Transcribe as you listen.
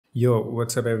Yo,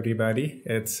 what's up everybody?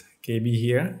 It's KB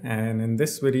here, and in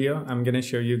this video I'm going to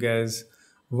show you guys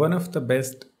one of the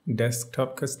best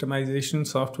desktop customization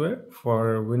software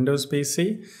for Windows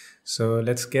PC. So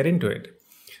let's get into it.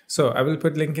 So I will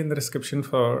put link in the description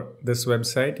for this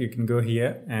website. You can go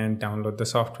here and download the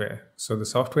software. So the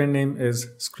software name is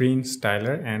Screen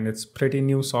Styler, and it's pretty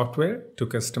new software to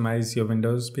customize your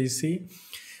Windows PC.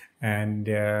 And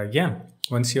yeah,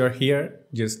 once you're here,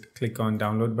 just click on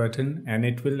download button and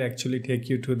it will actually take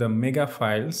you to the mega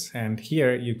files, and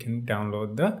here you can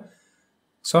download the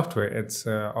software. It's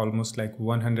almost like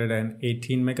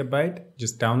 118 megabyte.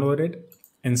 Just download it,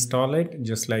 install it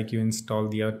just like you install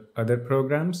the other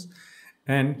programs,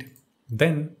 and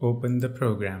then open the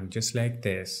program just like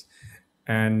this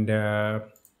and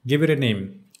give it a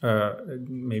name.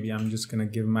 Maybe I'm just gonna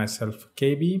give myself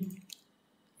KB,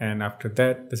 and after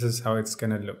that this is how it's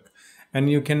gonna look. And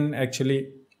you can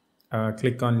actually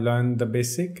click on learn the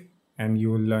basic and you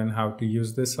will learn how to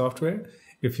use this software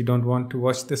if you don't want to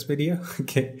watch this video.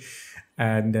 Okay,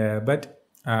 and but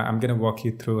I'm gonna walk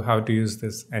you through how to use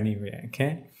this anyway.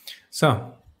 Okay,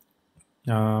 so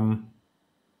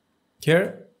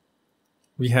here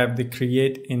we have the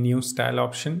create a new style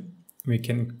option. We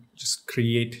can just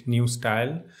create new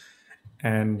style,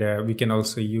 and we can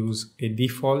also use a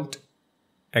default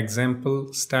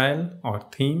example style or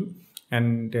theme,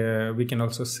 and we can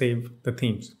also save the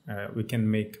themes. We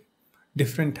can make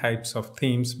different types of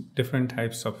themes, different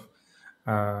types of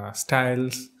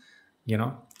styles.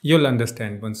 You'll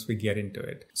understand once we get into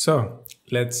it. So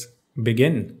let's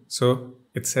begin. So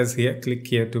it says here, click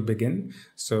here to begin.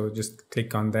 So just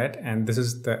click on that, and this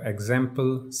is the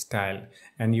example style,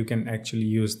 and you can actually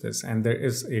use this. And there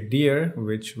is a deer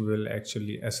which will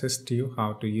actually assist you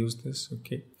how to use this.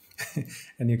 Okay.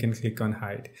 And you can click on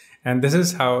hide, and this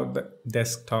is how the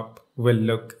desktop will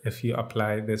look if you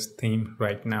apply this theme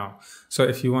right now. So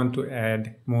if you want to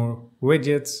add more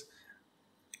widgets,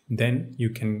 then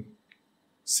you can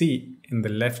see in the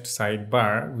left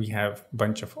sidebar we have a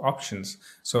bunch of options.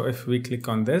 So if we click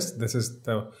on this, this is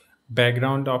the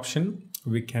background option.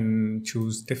 We can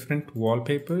choose different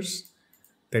wallpapers.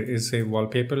 There is a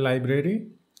wallpaper library.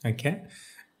 Okay,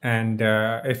 and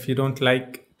if you don't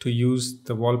like to use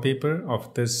the wallpaper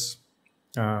of this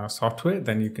software,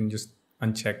 then you can just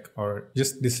uncheck or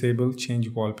just disable change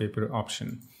wallpaper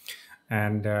option.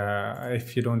 And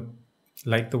if you don't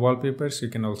like the wallpapers, you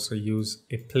can also use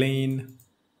a plain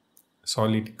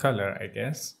solid color, I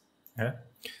guess. Yeah.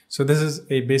 So this is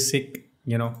a basic,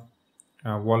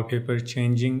 wallpaper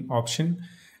changing option,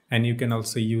 and you can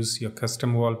also use your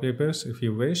custom wallpapers if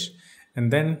you wish.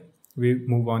 And then we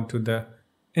move on to the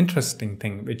interesting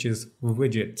thing, which is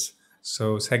widgets.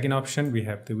 So second option, we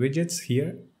have the widgets.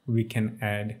 Here we can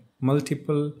add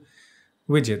multiple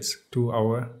widgets to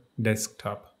our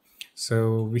desktop.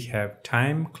 So we have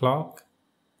time, clock,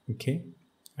 okay,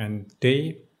 and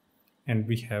day, and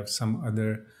we have some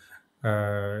other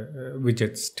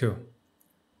widgets too.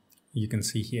 You can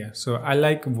see here. So I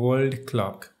like world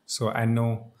clock, so I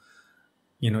know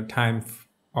time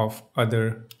of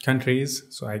other countries,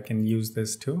 so I can use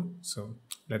this too. So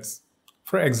let's,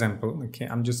 for example, okay,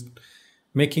 I'm just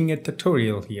making a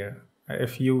tutorial here.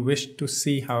 If you wish to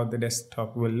see how the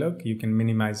desktop will look, you can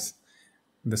minimize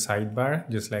the sidebar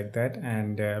just like that,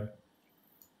 and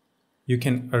you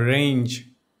can arrange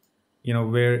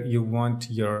where you want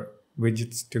your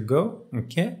widgets to go.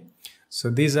 Okay, so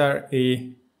these are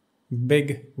a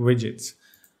big widgets.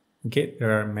 Okay,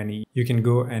 there are many. You can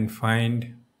go and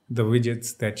find the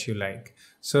widgets that you like.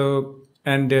 So,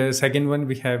 and second one,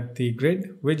 we have the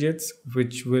grid widgets,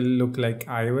 which will look like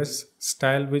iOS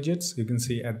style widgets. You can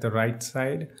see at the right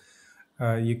side,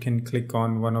 you can click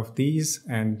on one of these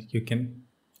and you can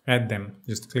add them.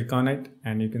 Just click on it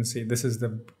and you can see this is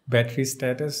the battery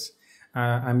status.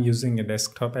 I'm using a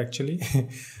desktop actually,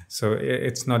 so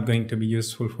it's not going to be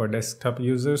useful for desktop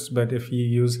users, but if you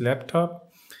use laptop,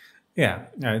 yeah,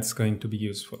 it's going to be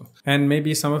useful. And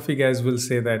maybe some of you guys will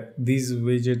say that these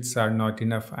widgets are not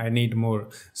enough, I need more.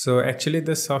 So actually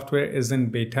this software is in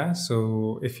beta.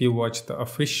 So if you watch the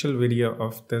official video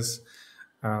of this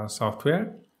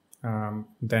software,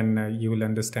 then you will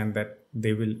understand that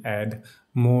they will add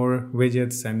more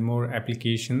widgets and more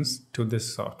applications to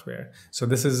this software. So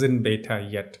this is in beta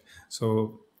yet.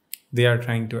 So they are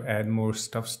trying to add more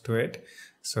stuffs to it.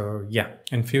 So yeah,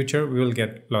 in future we will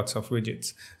get lots of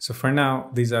widgets. So for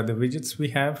now, these are the widgets we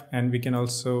have, and we can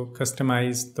also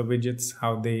customize the widgets,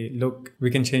 how they look. We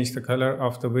can change the color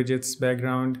of the widgets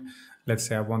background. Let's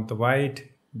say I want the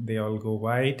white, they all go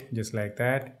white, just like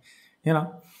that,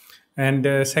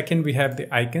 And second, we have the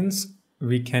icons.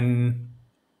 We can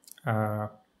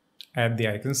add the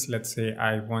icons. Let's say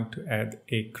I want to add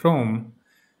a Chrome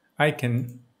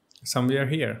icon somewhere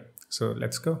here. So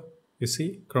let's go. You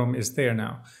see, Chrome is there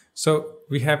now. So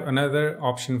we have another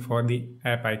option for the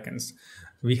app icons.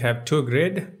 We have to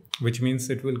grid, which means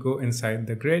it will go inside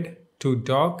the grid. To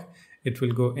dock, it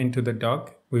will go into the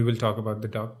dock. We will talk about the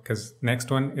dock because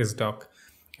next one is dock.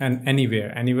 And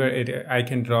anywhere I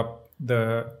can drop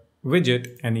the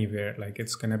widget anywhere. Like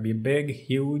it's gonna be big,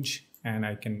 huge, and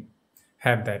I can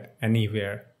have that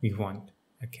anywhere we want.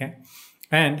 Okay,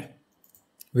 and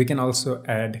we can also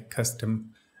add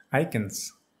custom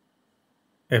icons.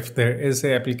 If there is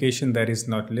an application that is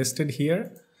not listed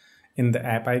here in the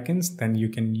app icons, then you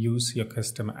can use your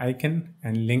custom icon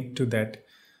and link to that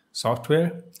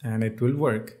software and it will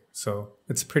work. So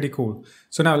it's pretty cool.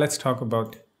 So now let's talk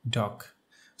about dock.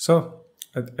 So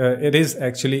it is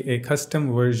actually a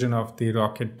custom version of the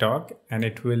Rocket dock and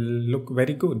it will look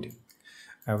very good.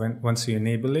 Once you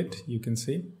enable it, you can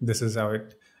see this is how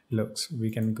it looks.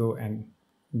 We can go and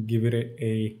give it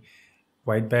a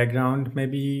white background,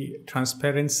 maybe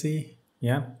transparency.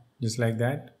 Yeah, just like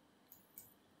that.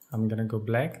 I'm gonna go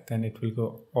black, then it will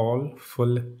go all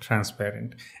full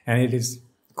transparent and it is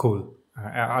cool.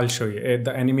 I'll show you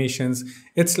the animations.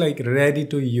 It's like ready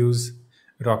to use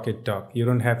Rocket dock. You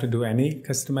don't have to do any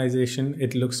customization.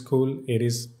 It looks cool, it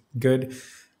is good,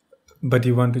 but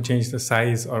you want to change the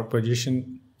size or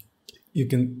position, you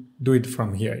can do it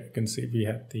from here. You can see we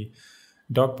have the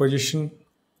dock position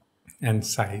and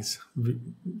size,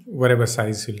 whatever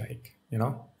size you like, you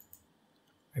know.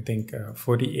 I think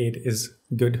 48 is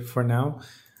good for now.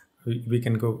 We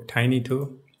can go tiny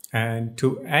too. And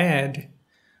to add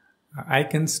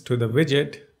icons to the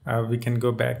widget, we can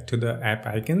go back to the app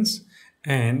icons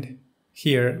and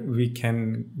here we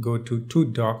can go to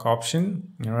dock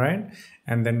option, all right?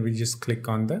 And then we just click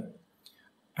on the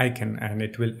icon and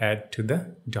it will add to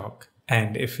the dock.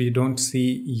 And if you don't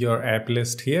see your app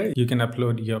list here, you can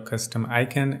upload your custom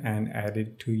icon and add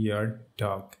it to your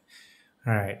dock.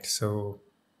 All right, so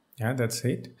yeah, that's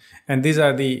it. And these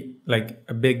are the like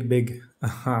big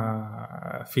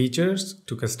features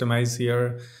to customize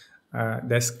your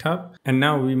desktop. And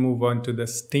now we move on to the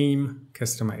Steam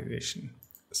customization.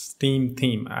 Steam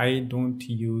theme. I don't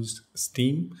use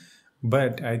Steam,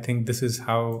 but I think this is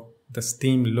how the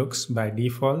Steam looks by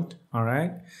default. All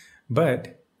right,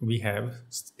 but we have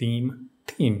Steam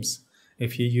themes.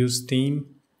 If you use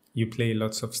Steam, you play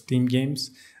lots of Steam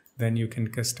games, then you can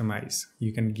customize.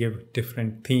 You can give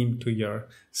different theme to your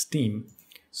Steam.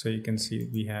 So you can see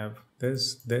we have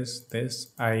this.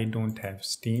 I don't have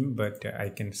Steam, but I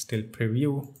can still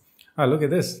preview. Oh, look at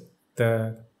this.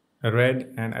 The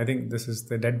red, and I think this is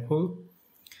the Deadpool.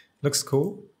 Looks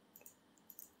cool.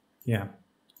 Yeah,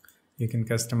 you can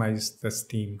customize the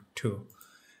Steam too.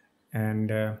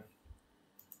 And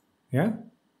yeah,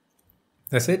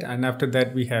 that's it. And after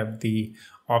that, we have the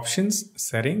options,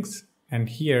 settings, and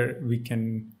here we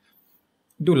can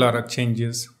do a lot of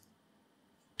changes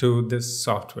to this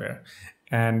software.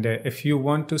 And if you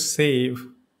want to save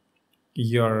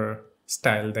your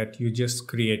style that you just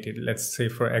created, let's say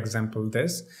for example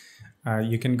this,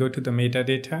 you can go to the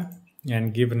metadata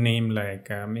and give a name like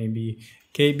maybe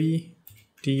KB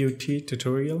TUT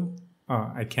tutorial.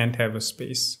 Oh, I can't have a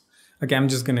space. Okay, I'm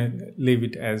just gonna leave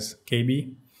it as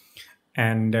KB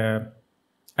and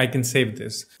I can save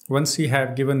this. Once you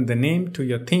have given the name to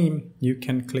your theme, you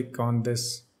can click on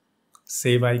this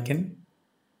save icon,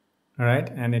 all right,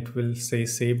 and it will say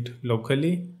saved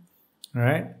locally, all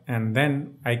right, and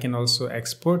then I can also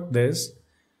export this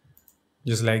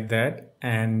just like that,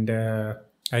 and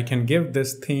I can give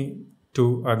this theme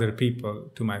to other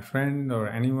people, to my friend or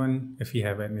anyone. If you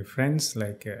have any friends,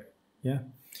 like yeah,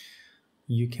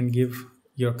 you can give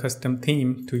your custom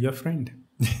theme to your friend.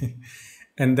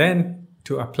 And then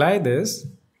to apply this,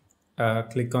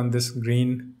 click on this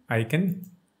green icon.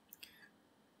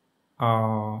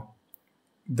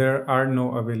 There are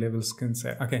no available skin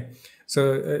set. Okay,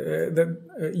 so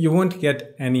you won't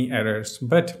get any errors,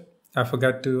 but I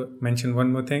forgot to mention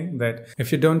one more thing, that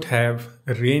if you don't have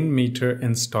Rainmeter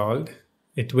installed,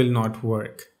 it will not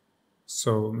work.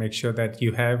 So make sure that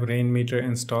you have Rainmeter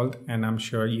installed, and I'm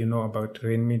sure you know about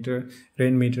Rainmeter.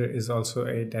 Rainmeter is also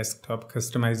a desktop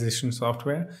customization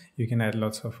software. You can add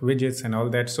lots of widgets and all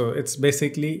that. So it's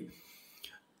basically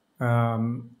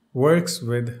works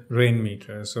with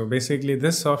Rainmeter. So basically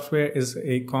this software is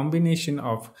a combination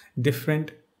of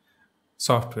different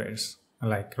softwares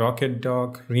like Rocket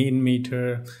Dock,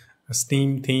 Rainmeter, a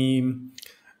Steam theme,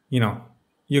 you know,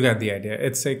 you got the idea.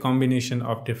 It's a combination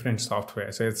of different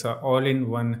software. So it's an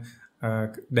all-in-one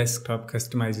desktop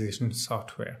customization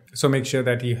software. So make sure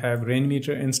that you have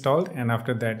Rainmeter installed, and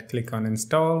after that click on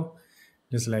install,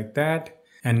 just like that.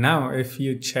 And now if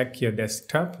you check your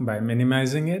desktop by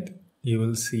minimizing it, you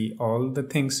will see all the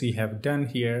things we have done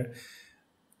here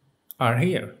are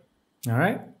here. All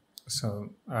right, so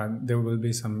there will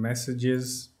be some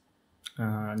messages,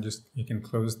 just you can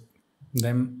close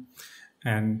them,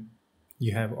 and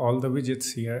you have all the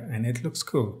widgets here, and it looks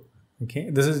cool.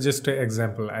 Okay, this is just an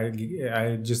example.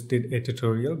 I just did a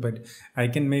tutorial, but I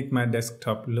can make my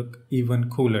desktop look even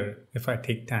cooler if I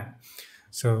take time.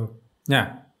 So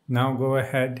yeah, now go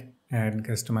ahead and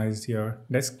customize your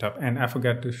desktop. And I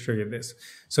forgot to show you this.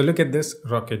 So look at this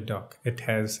Rocket Dock. It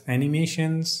has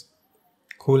animations,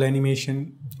 cool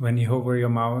animation when you hover your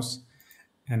mouse,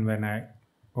 and when I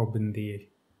open the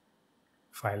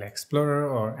File Explorer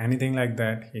or anything like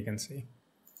that, you can see.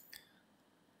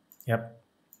 Yep.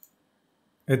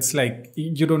 It's like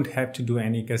you don't have to do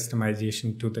any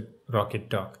customization to the Rocket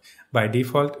Dock. By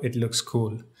default, it looks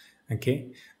cool.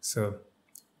 Okay, so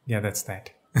yeah, that's that.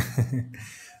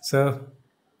 So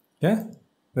yeah,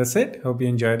 that's it. Hope you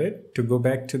enjoyed it. To go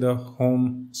back to the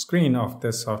home screen of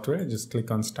the software, just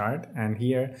click on Start, and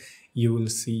here you will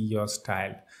see your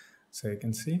style. So you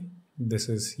can see this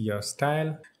is your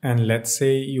style. And let's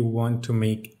say you want to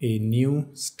make a new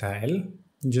style.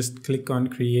 Just click on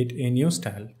Create a New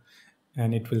Style,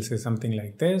 and it will say something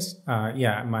like this.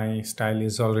 Yeah, my style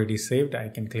is already saved. I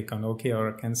can click on OK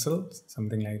or cancel,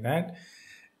 something like that.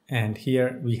 And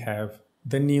here we have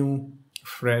the new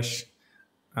fresh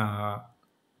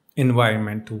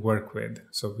environment to work with.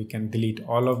 So we can delete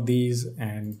all of these,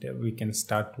 and we can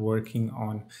start working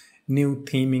on new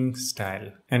theming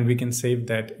style, and we can save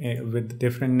that with a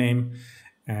different name.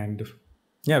 And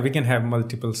yeah, we can have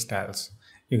multiple styles.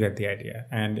 You get the idea.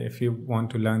 And if you want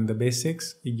to learn the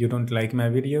basics, you don't like my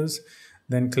videos,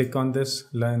 then click on this,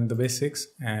 learn the basics,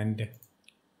 and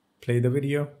play the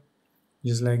video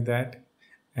just like that.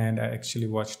 And I actually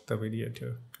watched the video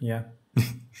too. Yeah.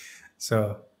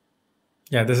 So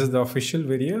yeah, this is the official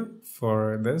video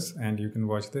for this, and you can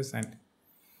watch this and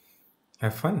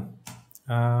have fun.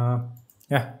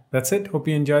 Yeah, that's it. Hope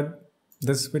you enjoyed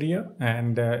this video.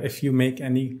 And if you make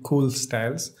any cool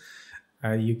styles,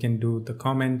 you can do the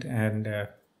comment, and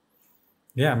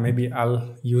yeah, maybe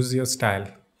I'll use your style.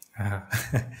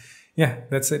 Yeah,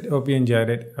 that's it. Hope you enjoyed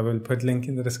it. I will put link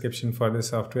in the description for the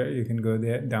software. You can go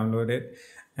there, download it,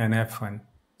 and have fun.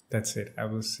 That's it. I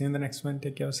will see you in the next one.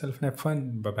 Take care of yourself and have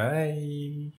fun. Bye bye.